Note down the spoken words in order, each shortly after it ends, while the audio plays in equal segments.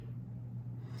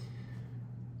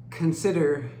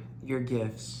Consider your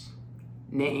gifts.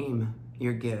 Name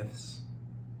your gifts.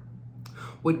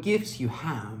 What gifts you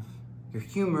have, your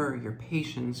humor, your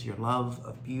patience, your love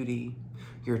of beauty,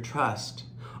 your trust,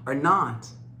 are not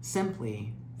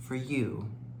simply for you.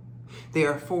 They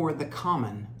are for the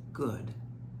common good.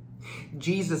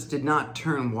 Jesus did not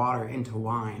turn water into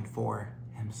wine for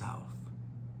himself.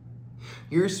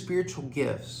 Your spiritual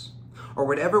gifts, or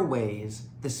whatever ways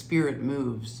the Spirit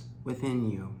moves within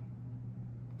you,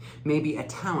 maybe a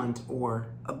talent or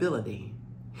ability,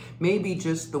 maybe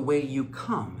just the way you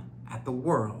come at the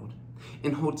world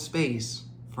and hold space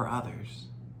for others.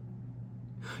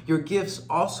 Your gifts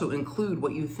also include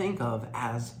what you think of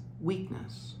as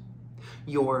weakness,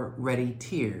 your ready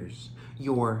tears,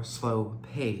 your slow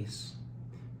pace,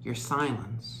 your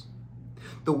silence.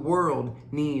 The world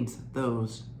needs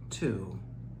those too.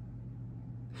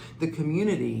 The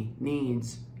community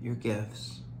needs your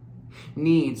gifts,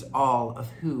 needs all of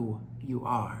who you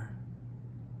are.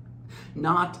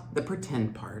 Not the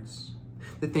pretend parts,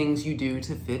 the things you do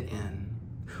to fit in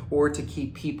or to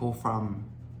keep people from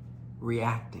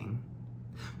reacting,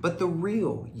 but the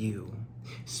real you,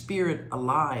 Spirit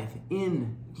alive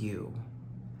in you.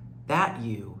 That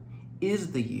you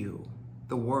is the you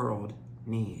the world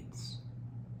needs.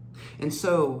 And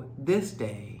so this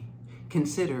day,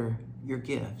 consider your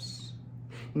gifts,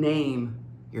 name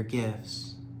your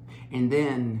gifts, and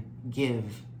then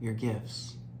give your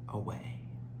gifts away.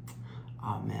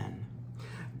 Amen.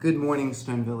 Good morning,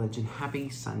 Stone Village, and happy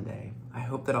Sunday. I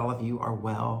hope that all of you are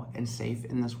well and safe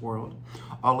in this world.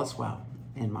 All is well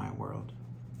in my world.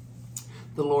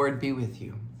 The Lord be with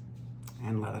you,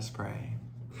 and let us pray.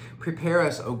 Prepare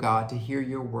us, O God, to hear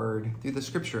your word through the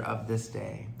scripture of this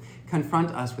day.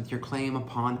 Confront us with your claim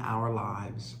upon our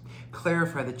lives.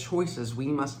 Clarify the choices we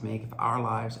must make if our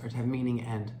lives are to have meaning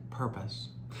and purpose.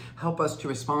 Help us to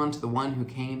respond to the one who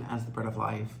came as the bread of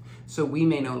life, so we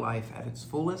may know life at its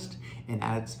fullest and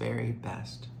at its very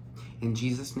best. In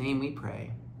Jesus' name we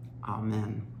pray.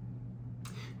 Amen.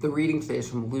 The reading today is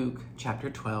from Luke chapter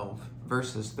 12,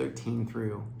 verses 13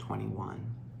 through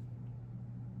 21.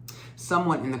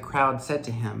 Someone in the crowd said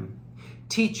to him,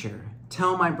 "Teacher,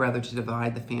 tell my brother to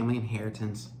divide the family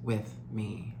inheritance with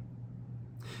me."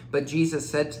 But Jesus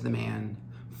said to the man,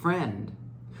 "Friend,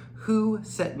 who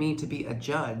set me to be a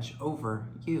judge over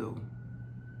you?"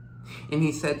 And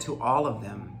he said to all of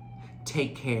them,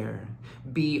 "Take care,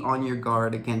 be on your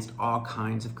guard against all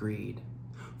kinds of greed,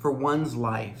 for one's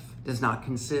life does not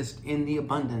consist in the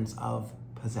abundance of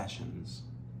possessions."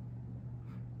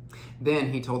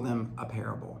 Then he told them a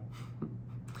parable.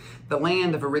 The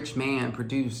land of a rich man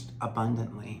produced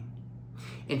abundantly,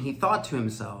 and he thought to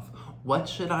himself, "What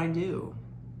should I do?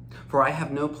 For I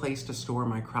have no place to store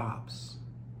my crops."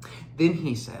 Then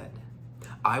he said,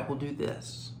 "I will do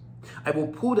this. I will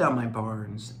pull down my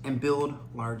barns and build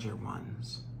larger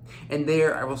ones, and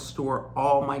there I will store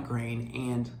all my grain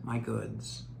and my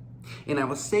goods. And I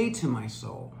will say to my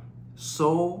soul,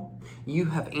 'Soul, you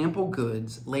have ample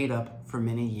goods laid up for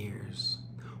many years.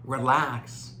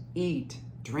 Relax, eat,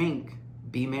 drink,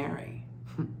 be merry.'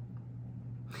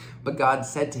 But God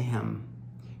said to him,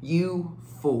 'You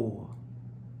fool,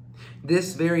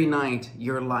 this very night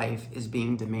your life is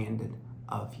being demanded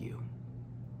of you.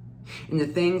 And the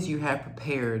things you have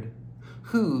prepared,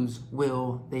 whose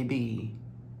will they be?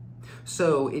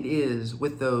 So it is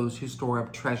with those who store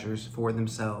up treasures for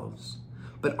themselves,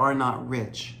 but are not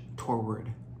rich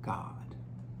toward God.'"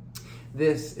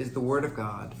 This is the word of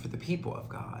God for the people of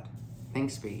God.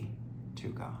 Thanks be to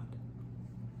God.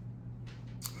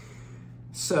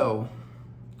 So,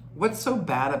 what's so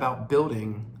bad about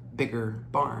building bigger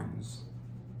barns?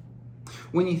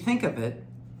 When you think of it,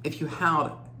 if you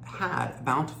had a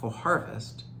bountiful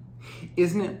harvest,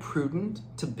 isn't it prudent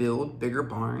to build bigger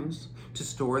barns to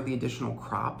store the additional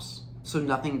crops so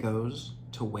nothing goes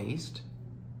to waste?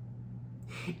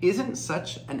 Isn't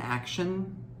such an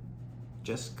action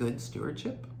just good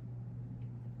stewardship?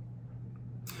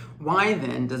 Why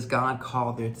then does God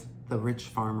call the rich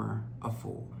farmer a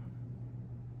fool?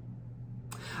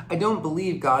 I don't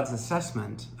believe God's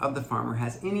assessment of the farmer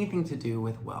has anything to do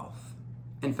with wealth.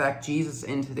 In fact, Jesus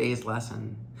in today's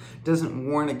lesson doesn't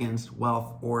warn against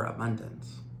wealth or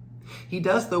abundance. He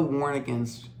does, though, warn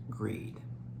against greed,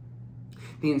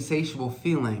 the insatiable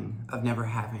feeling of never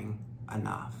having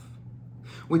enough,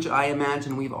 which I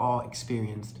imagine we've all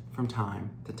experienced from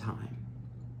time to time.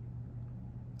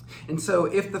 And so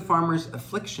if the farmer's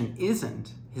affliction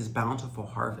isn't his bountiful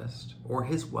harvest or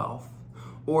his wealth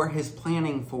or his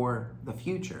planning for the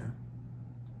future,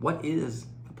 what is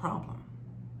the problem?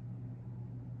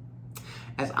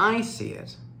 As I see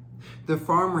it, the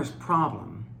farmer's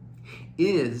problem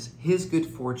is his good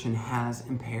fortune has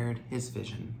impaired his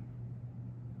vision,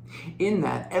 in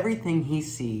that everything he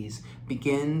sees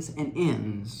begins and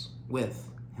ends with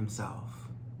himself.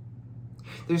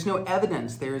 There's no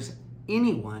evidence there's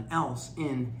anyone else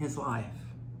in his life,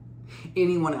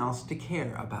 anyone else to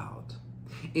care about,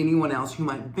 anyone else who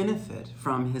might benefit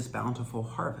from his bountiful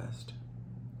harvest.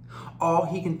 All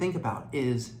he can think about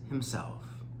is himself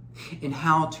and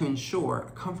how to ensure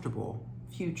a comfortable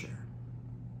future.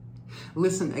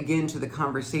 Listen again to the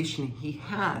conversation he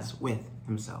has with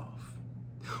himself.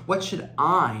 What should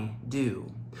I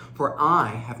do? For I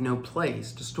have no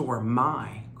place to store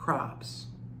my crops.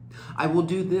 I will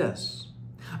do this.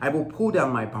 I will pull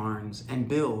down my barns and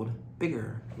build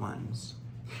bigger ones.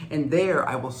 And there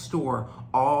I will store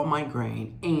all my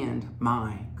grain and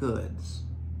my goods.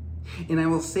 And I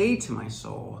will say to my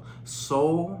soul,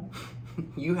 soul,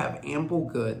 you have ample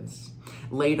goods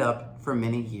laid up for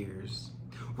many years.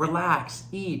 Relax,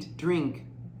 eat, drink,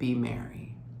 be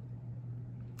merry.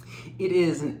 It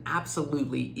is an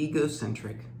absolutely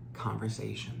egocentric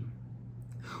conversation,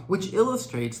 which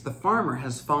illustrates the farmer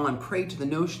has fallen prey to the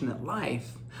notion that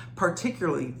life,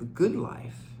 particularly the good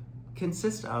life,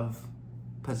 consists of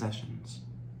possessions.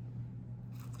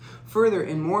 Further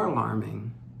and more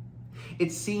alarming,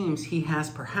 it seems he has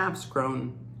perhaps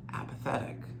grown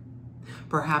apathetic,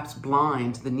 perhaps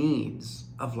blind to the needs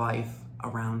of life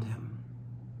around him.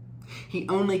 He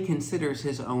only considers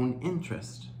his own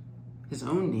interest, his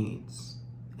own needs,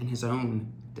 and his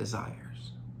own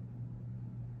desires.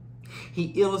 He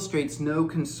illustrates no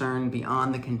concern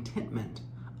beyond the contentment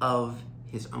of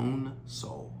his own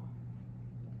soul.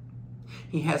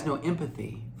 He has no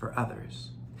empathy for others,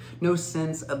 no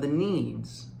sense of the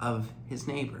needs of his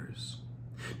neighbors,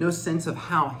 no sense of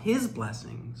how his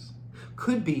blessings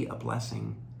could be a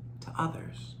blessing to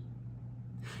others,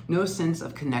 no sense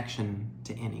of connection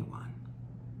to anyone.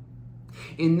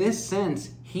 In this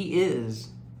sense, he is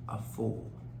a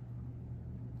fool,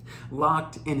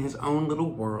 locked in his own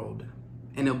little world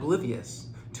and oblivious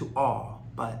to all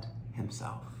but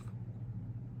himself.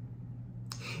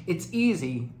 It's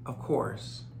easy, of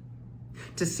course,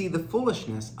 to see the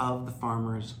foolishness of the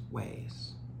farmer's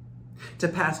ways, to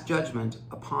pass judgment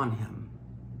upon him,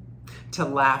 to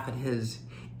laugh at his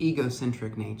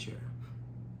egocentric nature,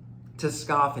 to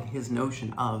scoff at his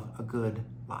notion of a good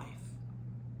life.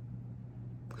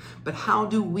 But how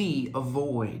do we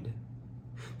avoid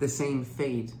the same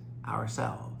fate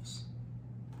ourselves?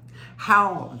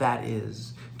 How, that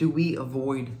is, do we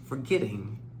avoid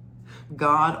forgetting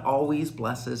God always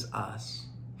blesses us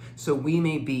so we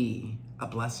may be a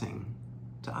blessing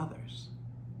to others?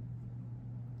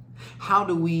 How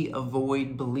do we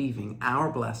avoid believing our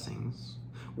blessings,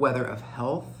 whether of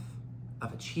health,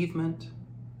 of achievement,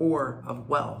 or of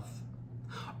wealth,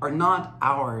 are not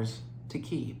ours to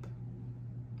keep,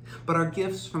 but are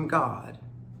gifts from God,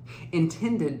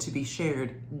 intended to be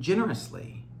shared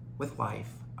generously with life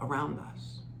around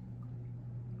us?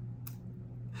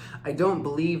 I don't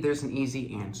believe there's an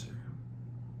easy answer.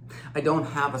 I don't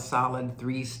have a solid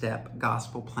 3-step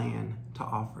gospel plan to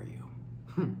offer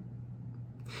you.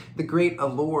 The great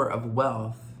allure of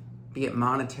wealth, be it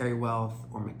monetary wealth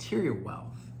or material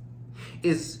wealth,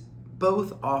 is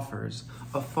both offers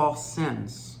a false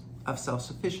sense of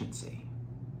self-sufficiency,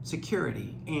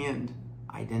 security, and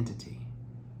identity.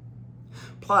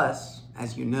 Plus,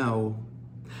 as you know,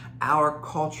 our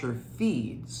culture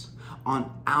feeds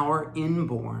on our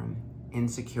inborn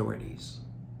insecurities.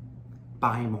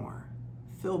 Buy more,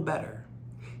 feel better.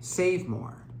 Save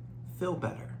more, feel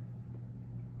better.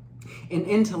 And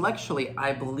intellectually,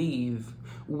 I believe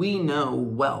we know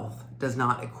wealth does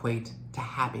not equate to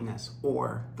happiness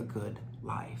or the good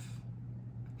life.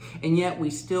 And yet we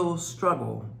still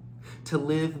struggle to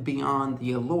live beyond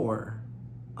the allure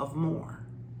of more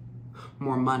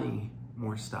money,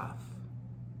 more stuff.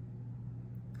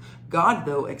 God,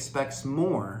 though, expects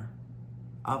more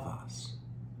of us,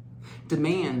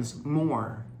 demands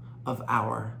more of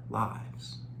our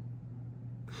lives.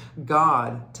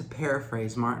 God, to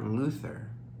paraphrase Martin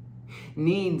Luther,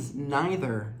 needs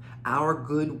neither our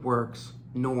good works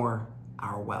nor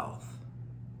our wealth,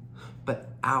 but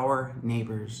our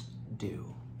neighbors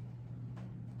do.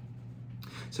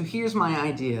 So here's my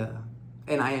idea,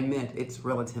 and I admit it's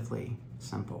relatively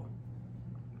simple.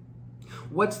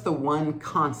 What's the one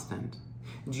constant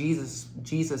Jesus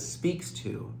speaks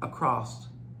to across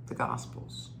the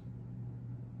Gospels?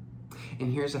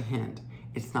 And here's a hint,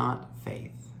 it's not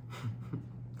faith.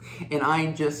 And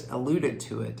I just alluded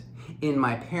to it in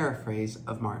my paraphrase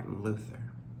of Martin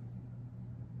Luther.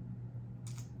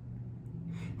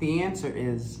 The answer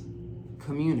is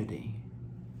community.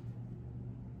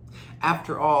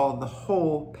 After all, the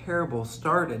whole parable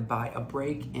started by a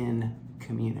break in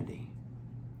community.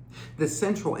 The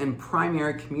central and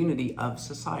primary community of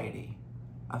society,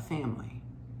 a family.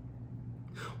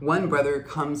 One brother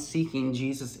comes seeking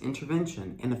Jesus'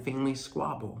 intervention in a family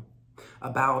squabble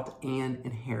about an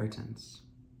inheritance.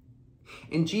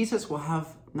 And Jesus will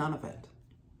have none of it.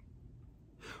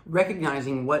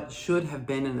 Recognizing what should have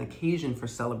been an occasion for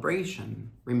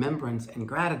celebration, remembrance, and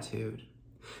gratitude,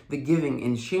 the giving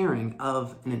and sharing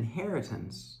of an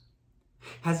inheritance,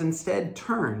 has instead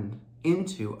turned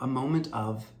into a moment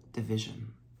of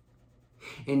division.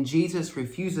 And Jesus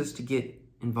refuses to get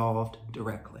involved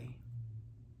directly.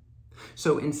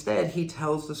 So instead, he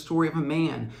tells the story of a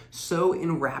man so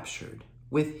enraptured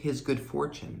with his good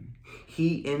fortune,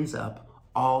 he ends up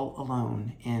all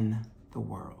alone in the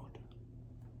world.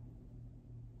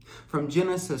 From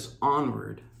Genesis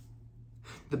onward,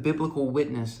 the biblical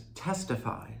witness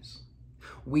testifies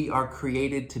we are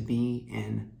created to be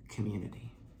in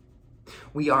community.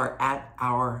 We are at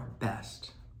our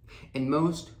best and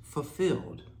most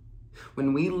fulfilled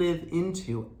when we live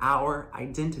into our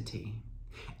identity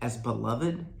as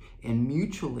beloved and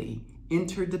mutually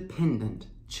interdependent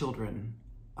children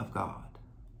of God.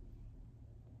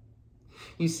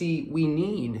 You see, we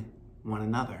need one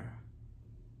another.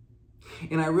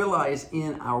 And I realize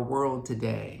in our world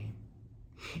today,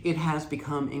 it has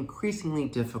become increasingly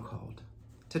difficult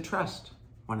to trust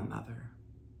one another.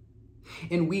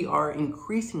 And we are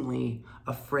increasingly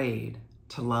afraid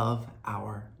to love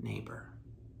our neighbor,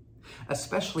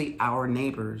 especially our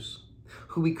neighbors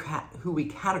who we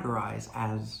categorize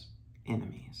as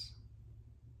enemies.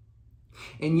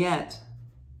 And yet,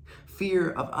 fear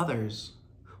of others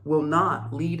will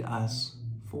not lead us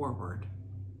forward,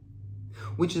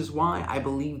 which is why I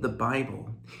believe the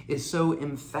Bible is so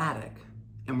emphatic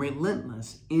and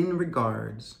relentless in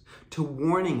regards to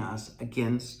warning us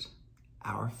against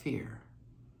our fear.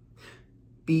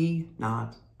 Be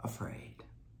not afraid.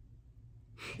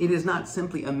 It is not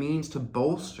simply a means to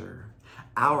bolster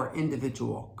our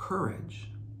individual courage,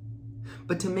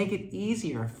 but to make it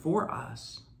easier for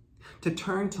us to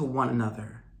turn to one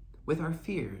another with our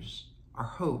fears, our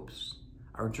hopes,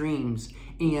 our dreams,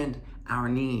 and our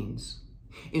needs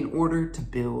in order to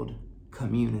build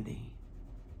community.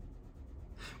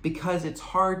 Because it's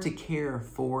hard to care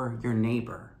for your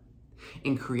neighbor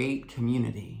and create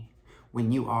community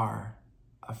when you are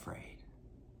afraid.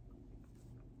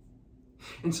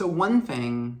 And so one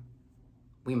thing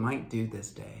we might do this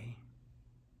day,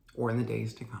 or in the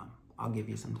days to come, I'll give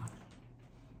you some time,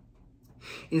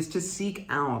 is to seek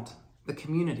out the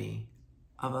community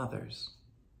of others,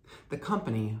 the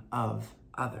company of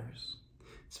others,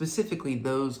 specifically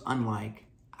those unlike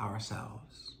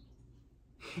ourselves,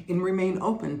 and remain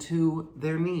open to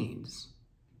their needs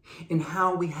and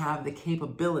how we have the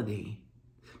capability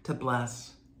to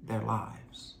bless their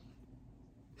lives.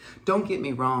 Don't get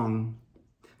me wrong,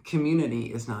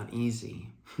 community is not easy.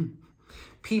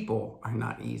 People are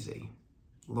not easy.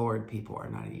 Lord, people are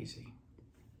not easy.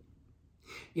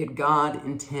 Yet God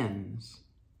intends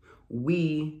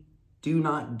we do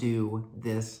not do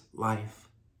this life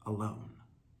alone.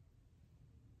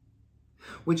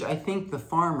 Which I think the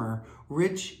farmer,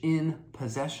 rich in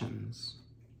possessions,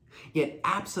 yet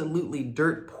absolutely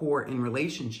dirt poor in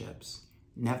relationships,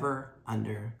 never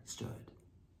understood.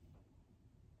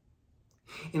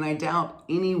 And I doubt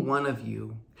any one of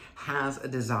you has a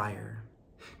desire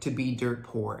to be dirt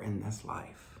poor in this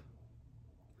life,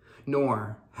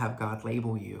 nor have God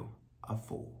label you a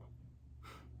fool.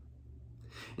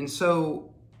 And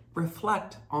so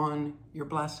reflect on your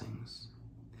blessings.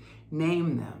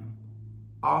 Name them,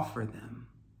 offer them.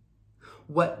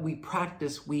 What we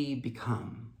practice, we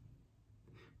become.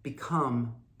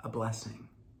 Become a blessing.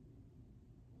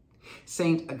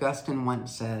 Saint Augustine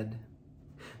once said,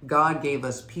 God gave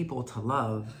us people to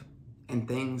love and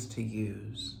things to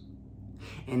use.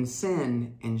 And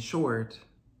sin, in short,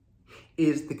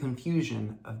 is the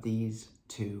confusion of these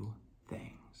two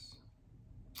things.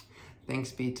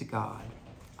 Thanks be to God.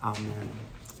 Amen.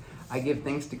 I give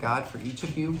thanks to God for each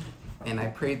of you, and I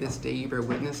pray this day you bear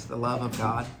witness to the love of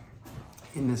God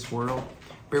in this world.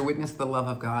 Bear witness to the love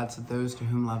of God so those to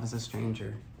whom love is a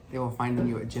stranger, they will find in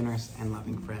you a generous and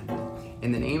loving friend.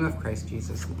 In the name of Christ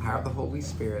Jesus, the power of the Holy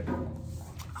Spirit,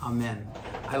 amen.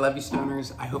 I love you,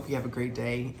 stoners. I hope you have a great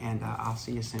day, and I'll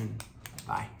see you soon.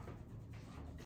 Bye.